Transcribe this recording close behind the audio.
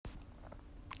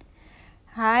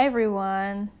Hi,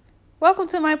 everyone. Welcome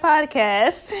to my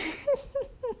podcast.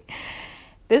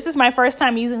 This is my first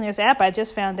time using this app. I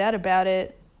just found out about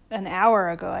it an hour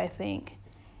ago, I think.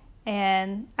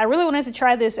 And I really wanted to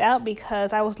try this out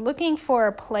because I was looking for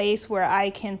a place where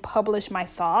I can publish my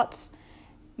thoughts,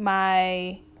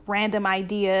 my random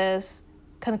ideas,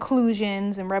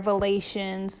 conclusions and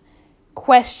revelations,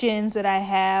 questions that I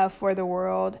have for the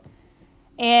world.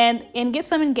 And get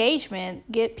some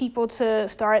engagement, get people to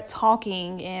start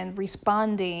talking and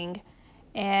responding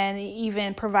and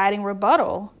even providing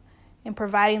rebuttal and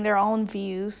providing their own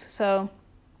views. So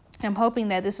I'm hoping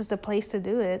that this is the place to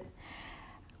do it.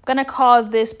 I'm going to call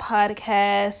this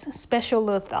podcast Special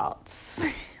Little Thoughts.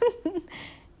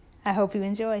 I hope you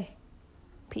enjoy.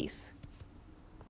 Peace.